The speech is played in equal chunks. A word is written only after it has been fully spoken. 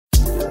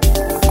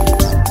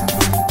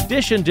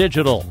Dish and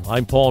Digital,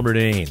 I'm Paul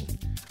Murnane.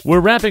 We're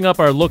wrapping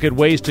up our look at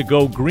ways to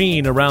go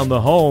green around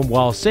the home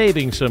while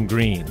saving some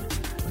green.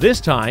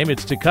 This time,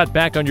 it's to cut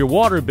back on your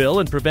water bill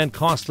and prevent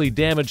costly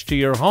damage to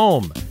your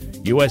home.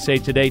 USA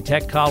Today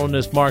tech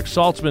columnist Mark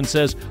Saltzman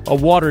says a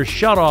water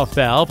shutoff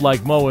valve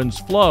like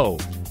Moen's Flo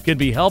can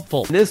be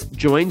helpful. This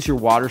joins your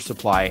water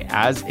supply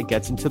as it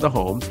gets into the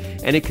home,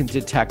 and it can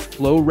detect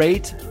flow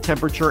rate,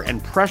 temperature,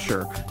 and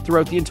pressure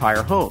throughout the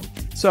entire home.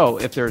 So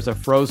if there's a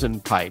frozen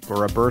pipe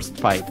or a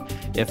burst pipe,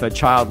 if a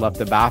child left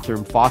the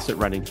bathroom faucet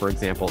running, for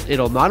example,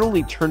 it'll not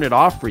only turn it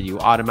off for you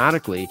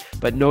automatically,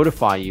 but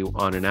notify you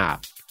on an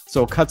app.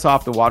 So it cuts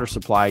off the water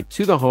supply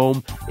to the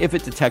home. If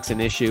it detects an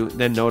issue,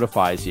 then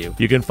notifies you.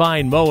 You can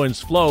find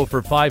Moen's Flo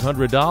for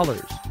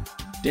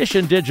 $500. Dish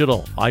and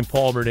Digital, I'm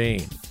Paul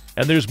Murnane.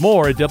 And there's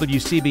more at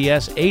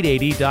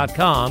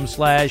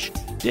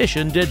WCBS880.com/Dish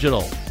and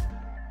Digital.